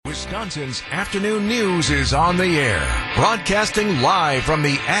Wisconsin's afternoon news is on the air, broadcasting live from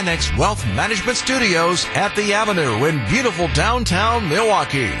the Annex Wealth Management Studios at the Avenue in beautiful downtown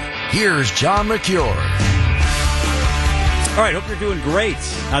Milwaukee. Here's John McCure. All right, hope you're doing great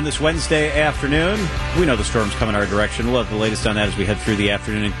on this Wednesday afternoon. We know the storm's coming our direction. We'll have the latest on that as we head through the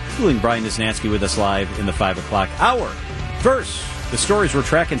afternoon, including Brian Nisnansky with us live in the 5 o'clock hour. First, the stories we're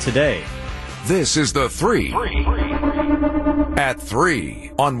tracking today. This is the 3 at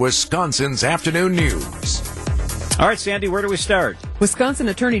 3 on Wisconsin's afternoon news. All right, Sandy, where do we start? Wisconsin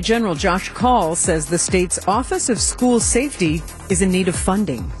Attorney General Josh Kaul says the state's Office of School Safety is in need of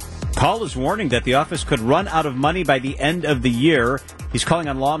funding. Kaul is warning that the office could run out of money by the end of the year. He's calling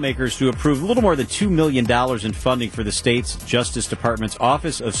on lawmakers to approve a little more than $2 million in funding for the state's Justice Department's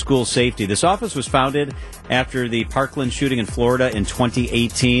Office of School Safety. This office was founded after the Parkland shooting in Florida in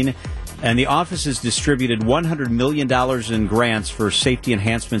 2018. And the office has distributed $100 million in grants for safety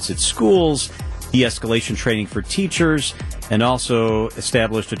enhancements at schools, de-escalation training for teachers, and also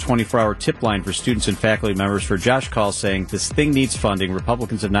established a 24-hour tip line for students and faculty members. For Josh Kaul saying this thing needs funding.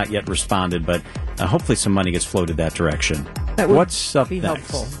 Republicans have not yet responded, but hopefully some money gets floated that direction. That would What's up be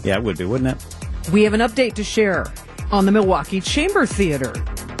next? helpful. Yeah, it would be, wouldn't it? We have an update to share on the Milwaukee Chamber Theater.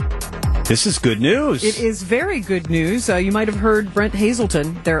 This is good news. It is very good news. You might have heard Brent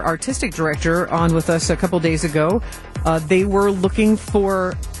Hazelton, their artistic director, on with us a couple days ago. They were looking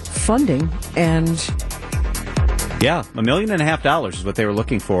for funding, and yeah, $1.5 million is what they were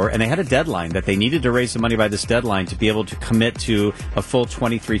looking for, and they had a deadline that they needed to raise the money by this deadline to be able to commit to a full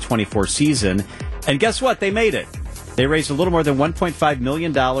 23-24 season. And guess what? They made it. They raised a little more than $1.5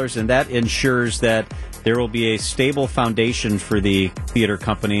 million, and that ensures that there will be a stable foundation for the theater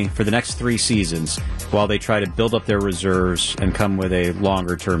company for the next 3 seasons while they try to build up their reserves and come with a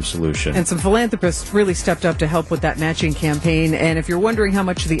longer-term solution. And some philanthropists really stepped up to help with that matching campaign. And if you're wondering how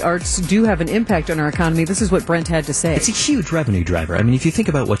much the arts do have an impact on our economy, this is what Brent had to say. It's a huge revenue driver. I mean, if you think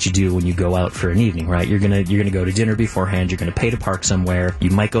about what you do when you go out for an evening, right? You're gonna go to dinner beforehand. You're gonna pay to park somewhere. You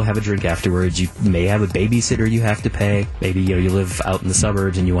might go have a drink afterwards. You may have a babysitter you have to pay. Maybe you live out in the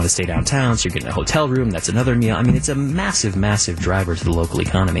suburbs and you want to stay downtown, so you're getting a hotel room. That's another meal. I mean, it's a massive, massive driver to the local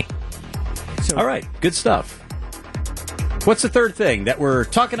economy. All right, good stuff. What's the third thing that we're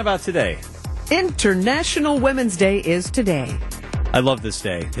talking about today? International Women's Day is today. I love this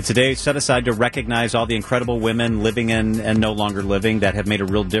day. It's a day set aside to recognize all the incredible women living in and no longer living that have made a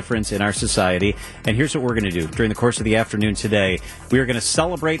real difference in our society. And here's what we're going to do. During the course of the afternoon today, we are going to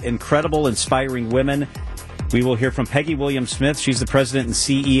celebrate incredible, inspiring women. We will hear from Peggy Williams-Smith. She's the president and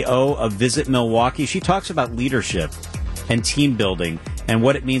CEO of Visit Milwaukee. She talks about leadership and team building and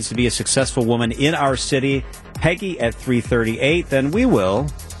what it means to be a successful woman in our city. Peggy at 3:38. Then we will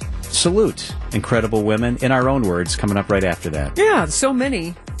salute incredible women, in our own words, coming up right after that. Yeah, so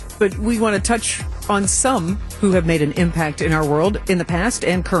many. But we want to touch on some who have made an impact in our world in the past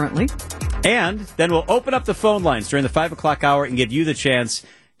and currently. And then we'll open up the phone lines during the 5 o'clock hour and give you the chance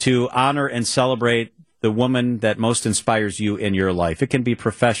to honor and celebrate the woman that most inspires you in your life. It can be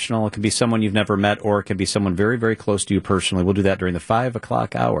professional, it can be someone you've never met, or it can be someone very, very close to you personally. We'll do that during the 5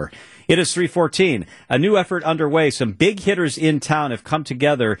 o'clock hour. It is 3:14. A new effort underway. Some big hitters in town have come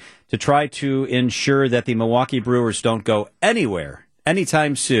together to try to ensure that the Milwaukee Brewers don't go anywhere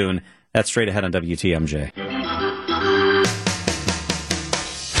anytime soon. That's straight ahead on WTMJ.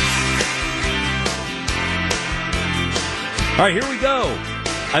 All right, here we go.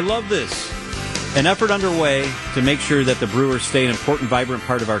 I love this. An effort underway to make sure that the Brewers stay an important, vibrant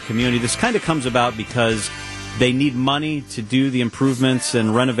part of our community. This kind of comes about because they need money to do the improvements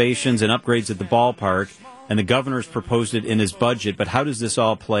and renovations and upgrades at the ballpark, and the governor's proposed it in his budget. But how does this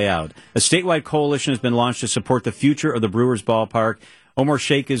all play out? A statewide coalition has been launched to support the future of the Brewers ballpark. Omar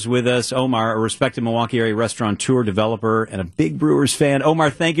Shaikh is with us. Omar, a respected Milwaukee area restaurateur, developer, and a big Brewers fan. Omar,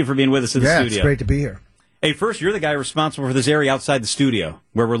 thank you for being with us in the studio. Yeah, it's great to be here. Hey, first, you're the guy responsible for this area outside the studio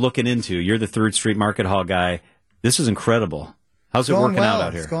where we're looking into. You're the 3rd Street Market Hall guy. This is incredible. How's it working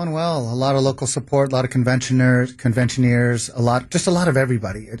out here? It's going well. A lot of local support, a lot of conventioneers, a lot of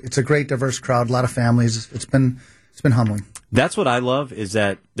everybody. It's a great, diverse crowd, a lot of families. It's been humbling. That's what I love, is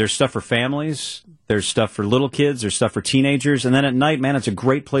that there's stuff for families, there's stuff for little kids, there's stuff for teenagers, and then at night, man, it's a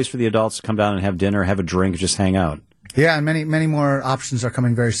great place for the adults to come down and have dinner, have a drink, just hang out. Yeah, and many more options are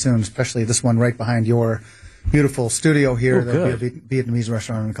coming very soon, especially this one right behind your beautiful studio here. There'll be a Vietnamese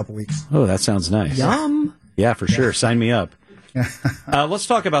restaurant in a couple weeks. Oh, that sounds nice. Yum. Yeah, for sure. Sign me up. Let's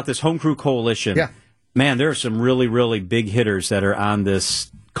talk about this Home Crew Coalition. Yeah. Man, there are some really, really big hitters that are on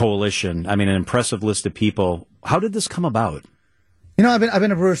this coalition. I mean, an impressive list of people. How did this come about? You know, I've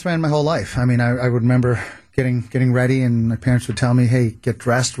been a Brewers fan my whole life. I mean, I remember getting ready, and my parents would tell me, "Hey, get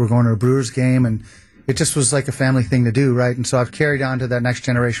dressed. We're going to a Brewers game," and it just was like a family thing to do, right? And so I've carried on to that next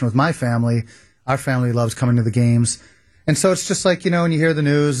generation with my family. Our family loves coming to the games, and so it's just like, when you hear the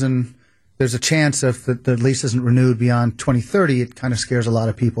news and there's a chance if the lease isn't renewed beyond 2030, it kind of scares a lot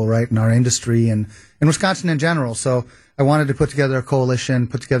of people, right, in our industry and in Wisconsin in general. So I wanted to put together a coalition,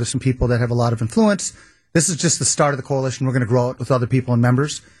 put together some people that have a lot of influence. This is just the start of the coalition. We're going to grow it with other people and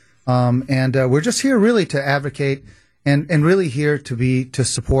members. And we're just here really to advocate and really here to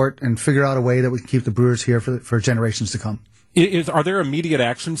support and figure out a way that we can keep the Brewers here for generations to come. Are there immediate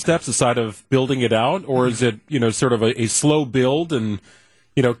action steps aside of building it out, or is it, sort of a slow build and,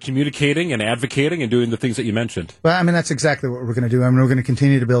 communicating and advocating and doing the things that you mentioned? Well, I mean, that's exactly what we're going to do. I mean, we're going to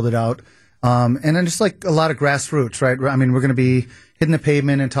continue to build it out. And then just like a lot of grassroots, right? I mean, we're going to be hitting the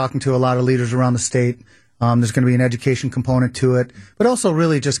pavement and talking to a lot of leaders around the state. There's going to be an education component to it, but also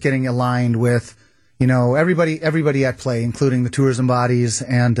really just getting aligned with, everybody at play, including the tourism bodies.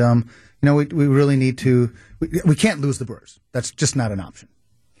 And, we really need to, we can't lose the Brewers. That's just not an option.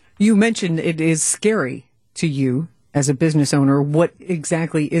 You mentioned it is scary to you as a business owner. What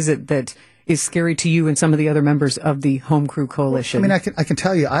exactly is it that is scary to you and some of the other members of the Home Crew Coalition? Well, I can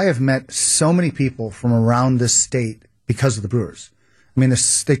tell you, I have met so many people from around this state because of the Brewers. I mean,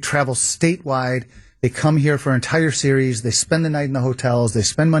 they travel statewide. They come here for an entire series. They spend the night in the hotels. They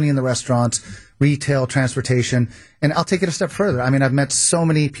spend money in the restaurants, retail, transportation. And I'll take it a step further. I mean, I've met so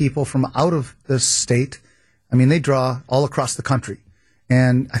many people from out of the state. I mean, they draw all across the country.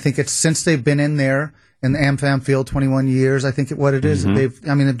 And I think it's since they've been in there in the AmFam field 21 years, I think what it is, they've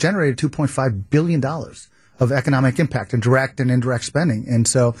generated $2.5 billion of economic impact in direct and indirect spending. And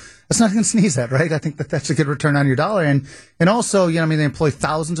so that's nothing to sneeze at, right? I think that's a good return on your dollar. And also, they employ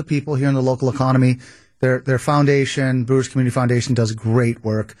thousands of people here in the local economy. Their foundation, Brewers Community Foundation, does great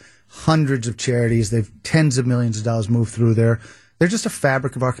work. Hundreds of charities. They've tens of millions of dollars moved through there. They're just a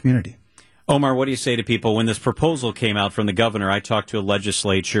fabric of our community. Omar, what do you say to people when this proposal came out from the governor? I talked to a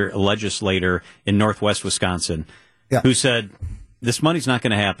legislator in northwest Wisconsin who said, this money's not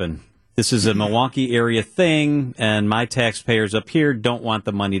going to happen. This is a Milwaukee area thing, and my taxpayers up here don't want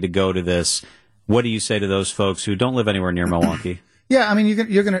the money to go to this. What do you say to those folks who don't live anywhere near Milwaukee? Yeah, I mean,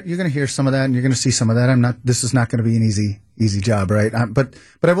 you're gonna hear some of that, and you're gonna see some of that. This is not going to be an easy job, right? But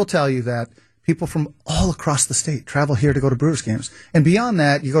I will tell you that people from all across the state travel here to go to Brewers games, and beyond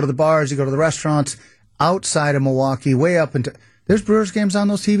that, you go to the bars, you go to the restaurants outside of Milwaukee, way up into. There's Brewers games on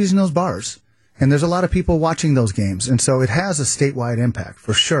those TVs in those bars, and there's a lot of people watching those games, and so it has a statewide impact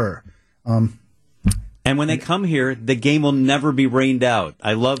for sure. And when they come here, the game will never be rained out.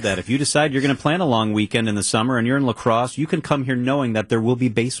 I love that. If you decide you're going to plan a long weekend in the summer and you're in La Crosse, you can come here knowing that there will be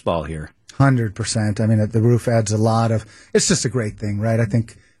baseball here. 100%. I mean, the roof adds a lot of. It's just a great thing, right? I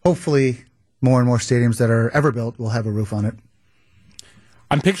think hopefully more and more stadiums that are ever built will have a roof on it.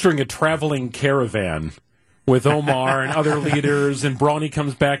 I'm picturing a traveling caravan with Omar and other leaders, and Brawny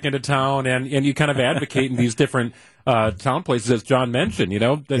comes back into town, and you kind of advocate in these different town places, as John mentioned,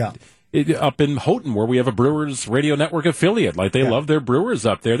 up in Houghton, where we have a Brewers radio network affiliate. Like, they love their Brewers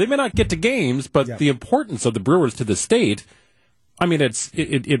up there. They may not get to games, but the importance of the Brewers to the state, I mean,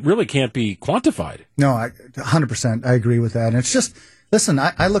 it really can't be quantified. No, 100%. I agree with that. And it's just, listen,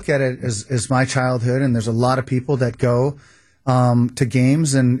 I look at it as my childhood, and there's a lot of people that go to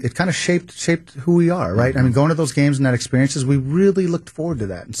games, and it kind of shaped who we are, right? I mean, going to those games and that experiences, we really looked forward to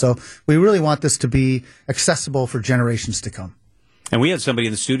that. And so we really want this to be accessible for generations to come. And we had somebody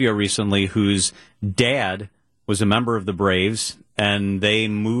in the studio recently whose dad was a member of the Braves, and they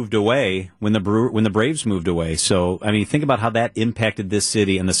moved away when the Braves moved away. So, I mean, think about how that impacted this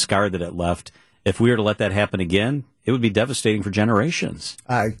city and the scar that it left. If we were to let that happen again, it would be devastating for generations.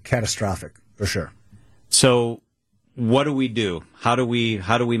 Catastrophic, for sure. So, what do we do? How do we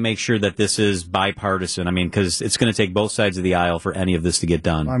make sure that this is bipartisan? I mean, because it's going to take both sides of the aisle for any of this to get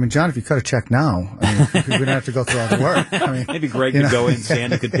done. Well, I mean, John, if you cut a check now, we don't have to go through all the work. I mean, maybe Greg could go in,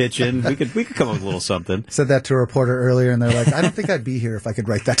 Sandy could pitch in. We could come up with a little something. Said that to a reporter earlier, and they're like, "I don't think I'd be here if I could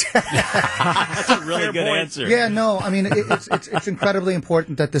write that check." That's a really good answer. Yeah, no, I mean, it's incredibly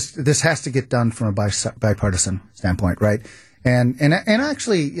important that this has to get done from a bipartisan standpoint, right? And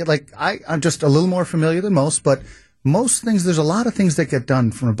actually, like, I'm just a little more familiar than most, but most things, there's a lot of things that get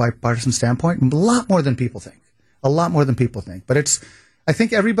done from a bipartisan standpoint, a lot more than people think. But I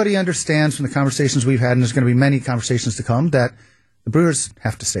think everybody understands from the conversations we've had, and there's going to be many conversations to come, that the Brewers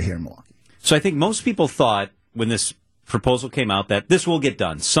have to stay here in Milwaukee. So I think most people thought when this proposal came out that this will get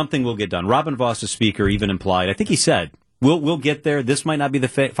done. Something will get done. Robin Voss, the speaker, even implied, I think he said, We'll get there. This might not be the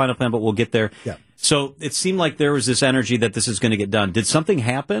final plan, but we'll get there. Yeah. So it seemed like there was this energy that this is going to get done. Did something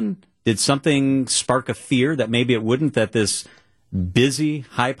happen? Did something spark a fear that maybe it wouldn't, that this busy,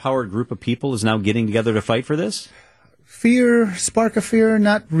 high-powered group of people is now getting together to fight for this? Spark of fear?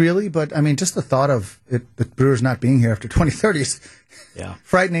 Not really, but I mean, just the thought of the Brewers not being here after 2030 is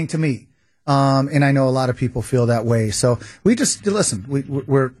frightening to me. And I know a lot of people feel that way. So we just, listen,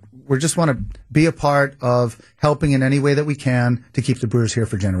 we just want to be a part of helping in any way that we can to keep the Brewers here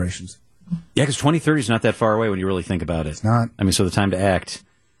for generations. Yeah, because 2030 is not that far away when you really think about it. It's not. I mean, so the time to act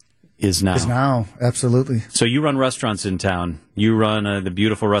is now. Is now, absolutely. So you run restaurants in town. You run the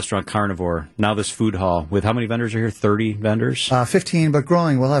beautiful restaurant Carnivore. Now this food hall with how many vendors are here? 30 vendors? 15, but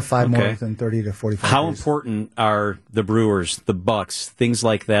growing. We'll have 5 more within 30 to 45 How days. important are the Brewers, the Bucks, things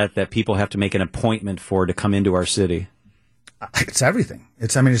like that people have to make an appointment for to come into our city? It's everything.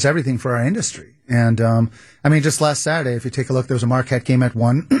 It's everything for our industry. And, just last Saturday, if you take a look, there was a Marquette game at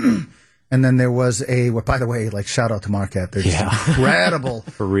 1. And then there was by the way, shout out to Marquette. They're just incredible.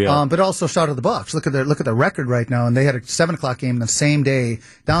 For real. But also shout out to the Bucks. Look at their record right now. And they had a 7:00 game the same day.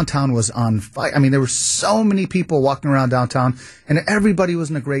 Downtown was on fire. I mean, there were so many people walking around downtown, and everybody was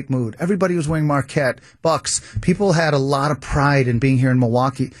in a great mood. Everybody was wearing Marquette, Bucks. People had a lot of pride in being here in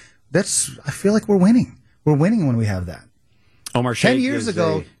Milwaukee. I feel like we're winning. We're winning when we have that. Omar Shaikh 10 years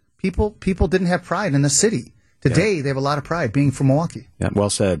ago, people didn't have pride in the city. Today, they have a lot of pride being from Milwaukee. Yeah,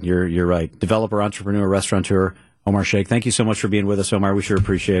 well said. You're right. Developer, entrepreneur, restaurateur, Omar Shaikh. Thank you so much for being with us, Omar. We sure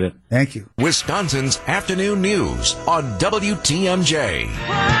appreciate it. Thank you. Wisconsin's Afternoon News on WTMJ.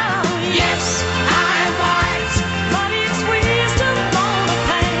 Yes, I'm white, but it's wisdom on the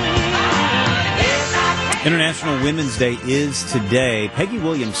plain. International Women's Day is today. Peggy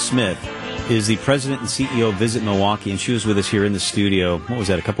Williams-Smith is the president and CEO of Visit Milwaukee, and she was with us here in the studio. What was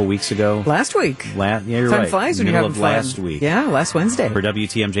that, a couple weeks ago? Last week. Yeah, you're Time right. flies when you're having fun. Last week. Yeah, last Wednesday. For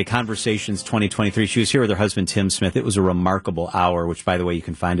WTMJ Conversations 2023. She was here with her husband, Tim Smith. It was a remarkable hour, which, by the way, you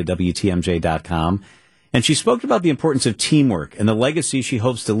can find at WTMJ.com. And she spoke about the importance of teamwork and the legacy she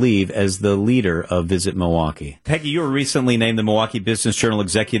hopes to leave as the leader of Visit Milwaukee. Peggy, you were recently named the Milwaukee Business Journal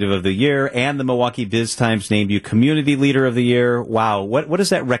Executive of the Year, and the Milwaukee Biz Times named you Community Leader of the Year. Wow. What does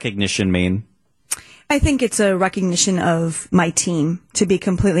that recognition mean? I think it's a recognition of my team, to be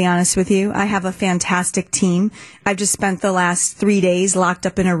completely honest with you. I have a fantastic team. I've just spent the last 3 days locked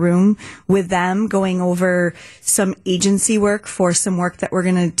up in a room with them, going over some agency work for some work that we're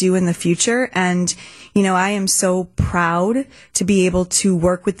going to do in the future. And, I am so proud to be able to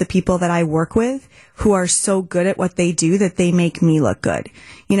work with the people that I work with, who are so good at what they do that they make me look good.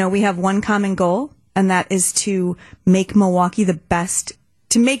 We have one common goal, and that is to make Milwaukee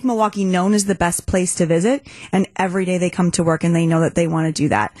make Milwaukee known as the best place to visit, and every day they come to work and they know that they want to do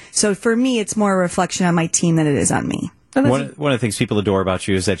that. So for me, it's more a reflection on my team than it is on me. One of the things people adore about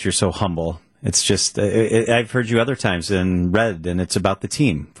you is that you're so humble. It's just, I've heard you other times and read, and it's about the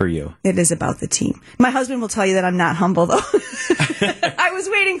team for you. It is about the team. My husband will tell you that I'm not humble, though. I was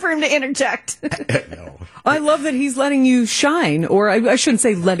waiting for him to interject. No. I love that he's letting you shine, or I shouldn't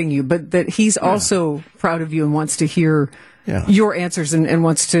say letting you, but that he's also proud of you and wants to hear your answers and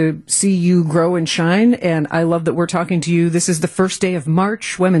wants to see you grow and shine. And I love that we're talking to you. This is the first day of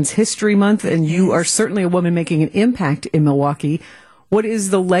March, Women's History Month, and you are certainly a woman making an impact in Milwaukee. What is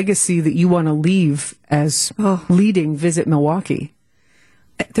the legacy that you want to leave as leading Visit Milwaukee?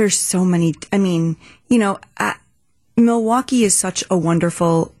 There's so many. Milwaukee is such a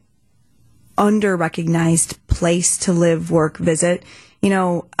wonderful, under-recognized place to live, work, visit.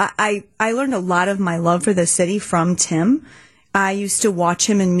 I learned a lot of my love for the city from Tim. I used to watch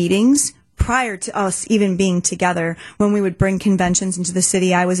him in meetings prior to us even being together. When we would bring conventions into the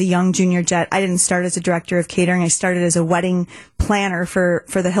city, I was a young junior jet. I didn't start as a director of catering. I started as a wedding planner for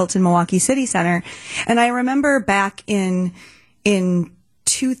the Hilton Milwaukee City Center. And I remember back in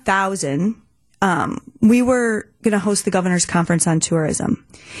 2000, we were going to host the Governor's Conference on Tourism.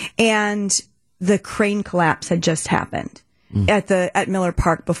 And the crane collapse had just happened at Miller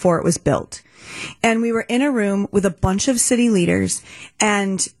Park before it was built. And we were in a room with a bunch of city leaders,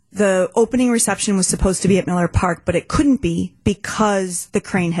 and the opening reception was supposed to be at Miller Park, but it couldn't be because the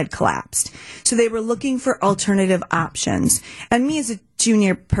crane had collapsed. So they were looking for alternative options. And me as a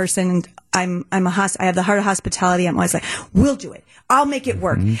junior person, I have the heart of hospitality. I'm always like, we'll do it. I'll make it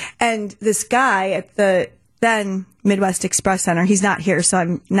work. And this guy at the then Midwest Express Center, he's not here, so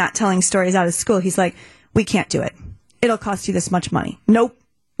I'm not telling stories out of school. He's like, we can't do it. It'll cost you this much money. Nope,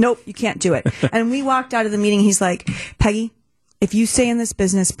 you can't do it. And we walked out of the meeting. He's like, Peggy, if you stay in this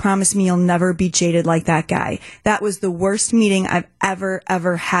business, promise me you'll never be jaded like that guy. That was the worst meeting I've ever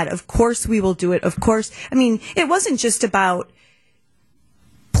had. Of course we will do it. Of course. I mean, it wasn't just about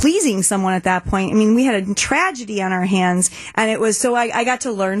pleasing someone at that point. I mean, we had a tragedy on our hands, and it was so I got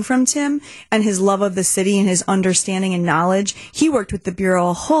to learn from Tim and his love of the city and his understanding and knowledge. He worked with the Bureau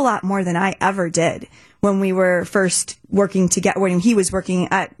a whole lot more than I ever did when we were first working together, when he was working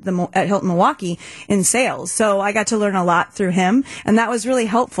at Hilton Milwaukee in sales. So I got to learn a lot through him, and that was really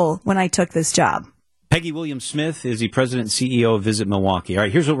helpful when I took this job. Peggy Williams-Smith is the president and CEO of Visit Milwaukee. All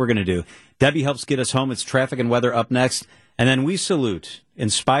right, here's what we're going to do. Debbie helps get us home. It's traffic and weather up next. And then we salute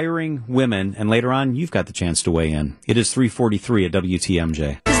inspiring women. And later on, you've got the chance to weigh in. It is 3:43 at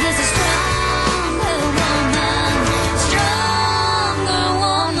WTMJ.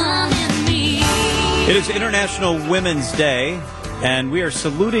 It is International Women's Day, and we are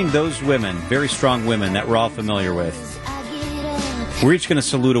saluting those women, very strong women that we're all familiar with. We're each going to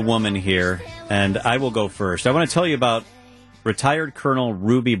salute a woman here, and I will go first. I want to tell you about retired Colonel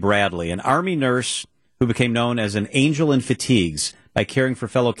Ruby Bradley, an Army nurse who became known as an angel in fatigues by caring for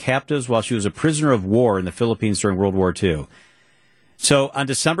fellow captives while she was a prisoner of war in the Philippines during World War II. So on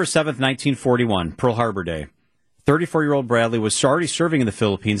December 7th, 1941, Pearl Harbor Day, 34-year-old Bradley was already serving in the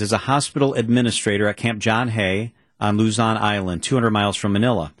Philippines as a hospital administrator at Camp John Hay on Luzon Island, 200 miles from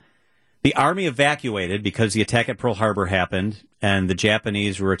Manila. The Army evacuated because the attack at Pearl Harbor happened and the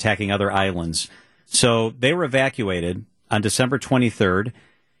Japanese were attacking other islands. So they were evacuated on December 23rd.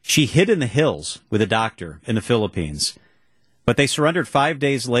 She hid in the hills with a doctor in the Philippines. But they surrendered 5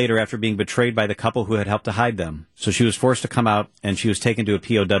 days later after being betrayed by the couple who had helped to hide them. So she was forced to come out, and she was taken to a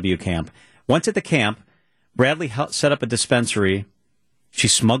POW camp. Once at the camp, Bradley set up a dispensary. She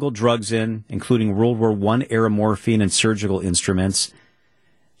smuggled drugs in, including World War I era morphine and surgical instruments.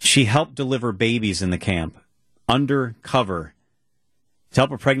 She helped deliver babies in the camp, undercover. To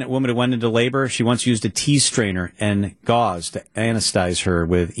help a pregnant woman who went into labor, she once used a tease strainer and gauze to anesthetize her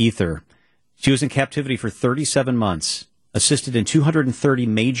with ether. She was in captivity for 37 months, assisted in 230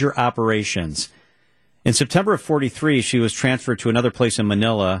 major operations. In September of 43, she was transferred to another place in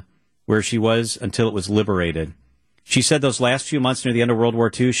Manila, where she was until it was liberated. She said those last few months near the end of World War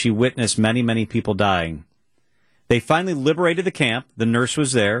II, she witnessed many, many people dying. They finally liberated the camp. The nurse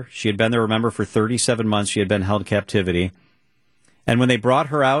was there. She had been there, remember, for 37 months. She had been held in captivity. And when they brought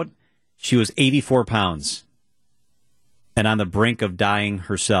her out, she was 84 pounds and on the brink of dying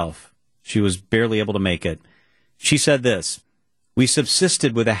herself. She was barely able to make it. She said this: "We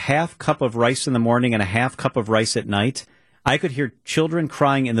subsisted with a half cup of rice in the morning and a half cup of rice at night. I could hear children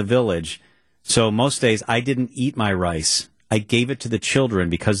crying in the village, so most days I didn't eat my rice. I gave it to the children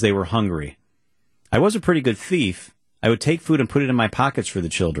because they were hungry. I was a pretty good thief. I would take food and put it in my pockets for the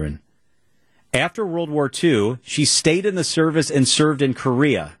children." After World War II, she stayed in the service and served in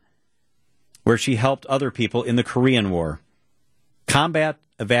Korea, where she helped other people in the Korean War. Combat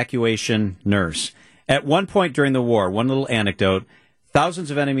evacuation nurse. At one point during the war, one little anecdote,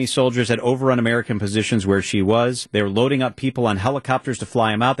 thousands of enemy soldiers had overrun American positions where she was. They were loading up people on helicopters to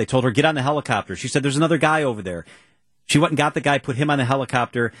fly them out. They told her, "Get on the helicopter." She said, "There's another guy over there." She went and got the guy, put him on the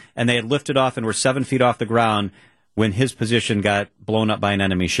helicopter, and they had lifted off and were 7 feet off the ground when his position got blown up by an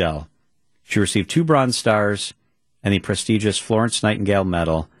enemy shell. She received 2 Bronze Stars and the prestigious Florence Nightingale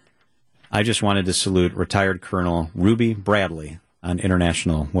Medal. I just wanted to salute retired Colonel Ruby Bradley on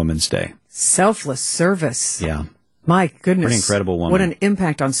International Women's Day. Selfless service. Yeah. My goodness. Pretty incredible woman. What an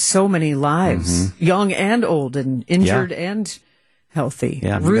impact on so many lives, young and old, and injured and healthy.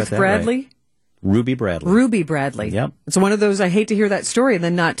 Yeah, Ruth Bradley? Right. Ruby Bradley. Ruby Bradley. Yep. It's one of those, I hate to hear that story and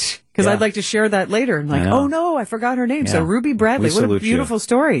then not, because I'd like to share that later. And like, oh no, I forgot her name. Yeah. So Ruby Bradley, We what a salute beautiful you.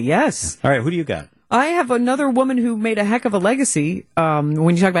 story. Yes. All right, who do you got? I have another woman who made a heck of a legacy.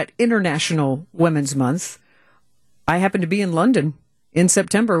 When you talk about International Women's Month, I happened to be in London in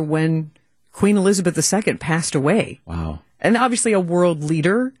September when Queen Elizabeth II passed away. Wow. And obviously a world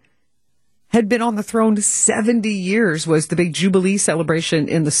leader, had been on the throne 70 years, was the big Jubilee celebration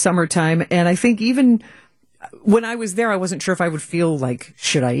in the summertime. And I think even when I was there, I wasn't sure if I would feel like,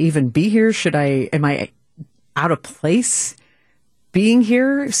 should I even be here? Am I out of place being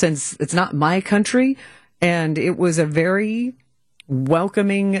here since it's not my country? And it was a very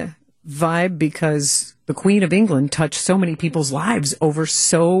welcoming vibe because the Queen of England touched so many people's lives over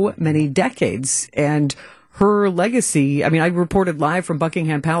so many decades. And her legacy, I mean, I reported live from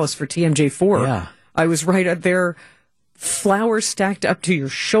Buckingham Palace for TMJ4. Yeah. I was right up there, flowers stacked up to your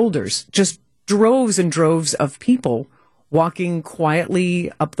shoulders, just droves and droves of people walking quietly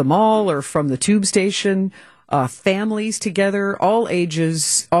up the mall or from the tube station. families together, all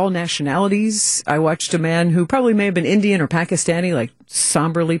ages, all nationalities. I watched a man who probably may have been Indian or Pakistani, like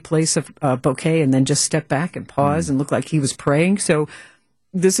somberly place a bouquet and then just step back and pause and look like he was praying. So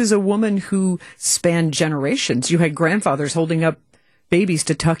this is a woman who spanned generations. You had grandfathers holding up babies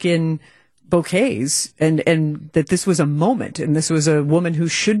to tuck in bouquets, and that this was a moment, and this was a woman who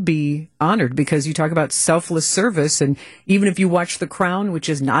should be honored, because you talk about selfless service, and even if you watch The Crown, which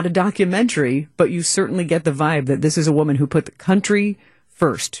is not a documentary, but you certainly get the vibe that this is a woman who put the country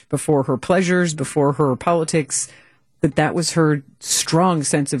first, before her pleasures, before her politics, that was her strong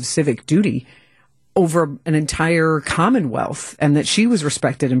sense of civic duty over an entire commonwealth, and that she was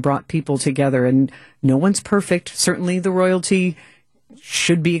respected and brought people together. And no one's perfect. Certainly the royalty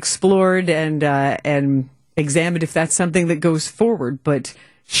should be explored and examined if that's something that goes forward. But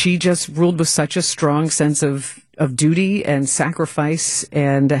she just ruled with such a strong sense of duty and sacrifice,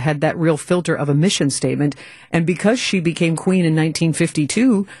 and had that real filter of a mission statement. And because she became queen in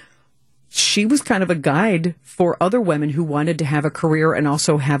 1952, she was kind of a guide for other women who wanted to have a career and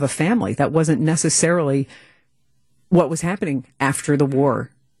also have a family. That wasn't necessarily what was happening after the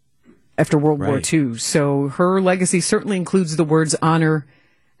war. After World War II. So her legacy certainly includes the words honor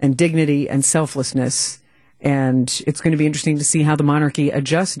and dignity and selflessness. And it's going to be interesting to see how the monarchy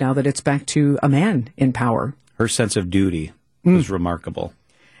adjusts now that it's back to a man in power. Her sense of duty was remarkable.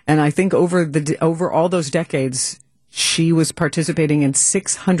 And I think over all those decades, she was participating in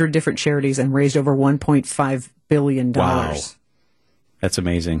 600 different charities and raised over $1.5 billion. Wow. That's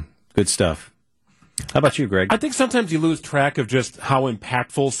amazing. Good stuff. How about you, Greg? I think sometimes you lose track of just how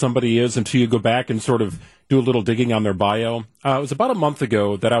impactful somebody is until you go back and sort of do a little digging on their bio. It was about a month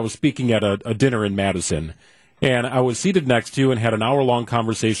ago that I was speaking at a dinner in Madison, and I was seated next to and had an hour-long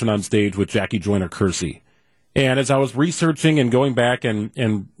conversation on stage with Jackie Joyner-Kersee. And as I was researching and going back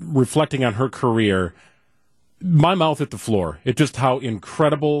and reflecting on her career, my mouth hit the floor. It's just how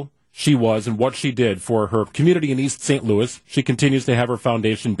incredible she was and what she did for her community in East St. Louis. She continues to have her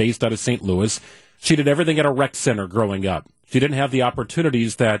foundation based out of St. Louis. She did everything at a rec center growing up. She didn't have the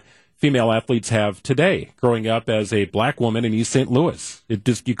opportunities that female athletes have today growing up as a black woman in East St. Louis.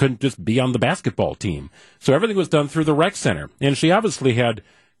 You couldn't just be on the basketball team. So everything was done through the rec center. And she obviously had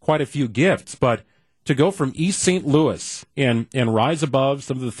quite a few gifts, but to go from East St. Louis and rise above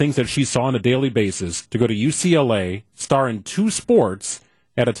some of the things that she saw on a daily basis, to go to UCLA, star in 2 sports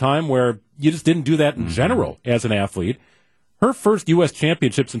at a time where you just didn't do that in general as an athlete. Her first U.S.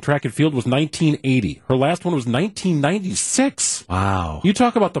 championships in track and field was 1980. Her last one was 1996. Wow. You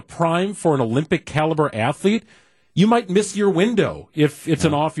talk about the prime for an Olympic caliber athlete. You might miss your window if it's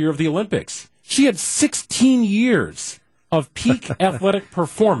an off year of the Olympics. She had 16 years of peak athletic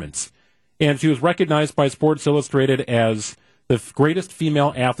performance, and she was recognized by Sports Illustrated as the greatest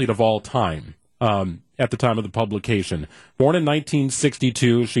female athlete of all time. At the time of the publication. Born in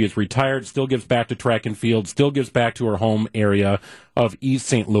 1962, she is retired, still gives back to track and field, still gives back to her home area of East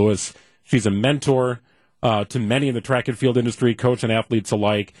St. Louis. She's a mentor to many in the track and field industry, coach and athletes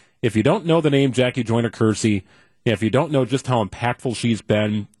alike. If you don't know the name Jackie Joyner-Kersee, if you don't know just how impactful she's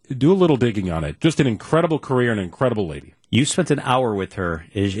been, do a little digging on it. Just an incredible career, an incredible lady. You spent an hour with her.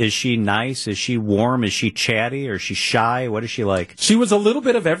 Is she nice? Is she warm? Is she chatty? Or is she shy? What is she like? She was a little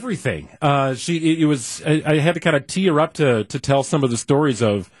bit of everything. I had to kind of tee her up to tell some of the stories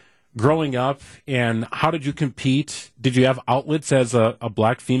of growing up and how did you compete? Did you have outlets as a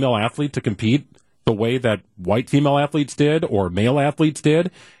black female athlete to compete the way that white female athletes did or male athletes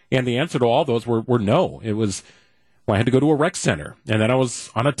did? And the answer to all those were no. It was, I had to go to a rec center, and then I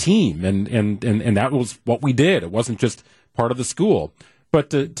was on a team, and that was what we did. It wasn't just part of the school. But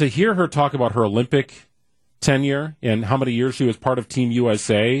to hear her talk about her Olympic tenure and how many years she was part of Team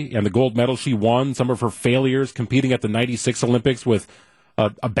USA and the gold medal she won, some of her failures competing at the 96 Olympics with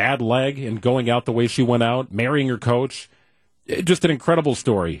a bad leg and going out the way she went out, marrying her coach, just an incredible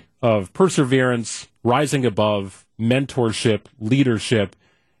story of perseverance, rising above, mentorship, leadership,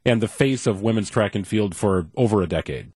 and the face of women's track and field for over a decade.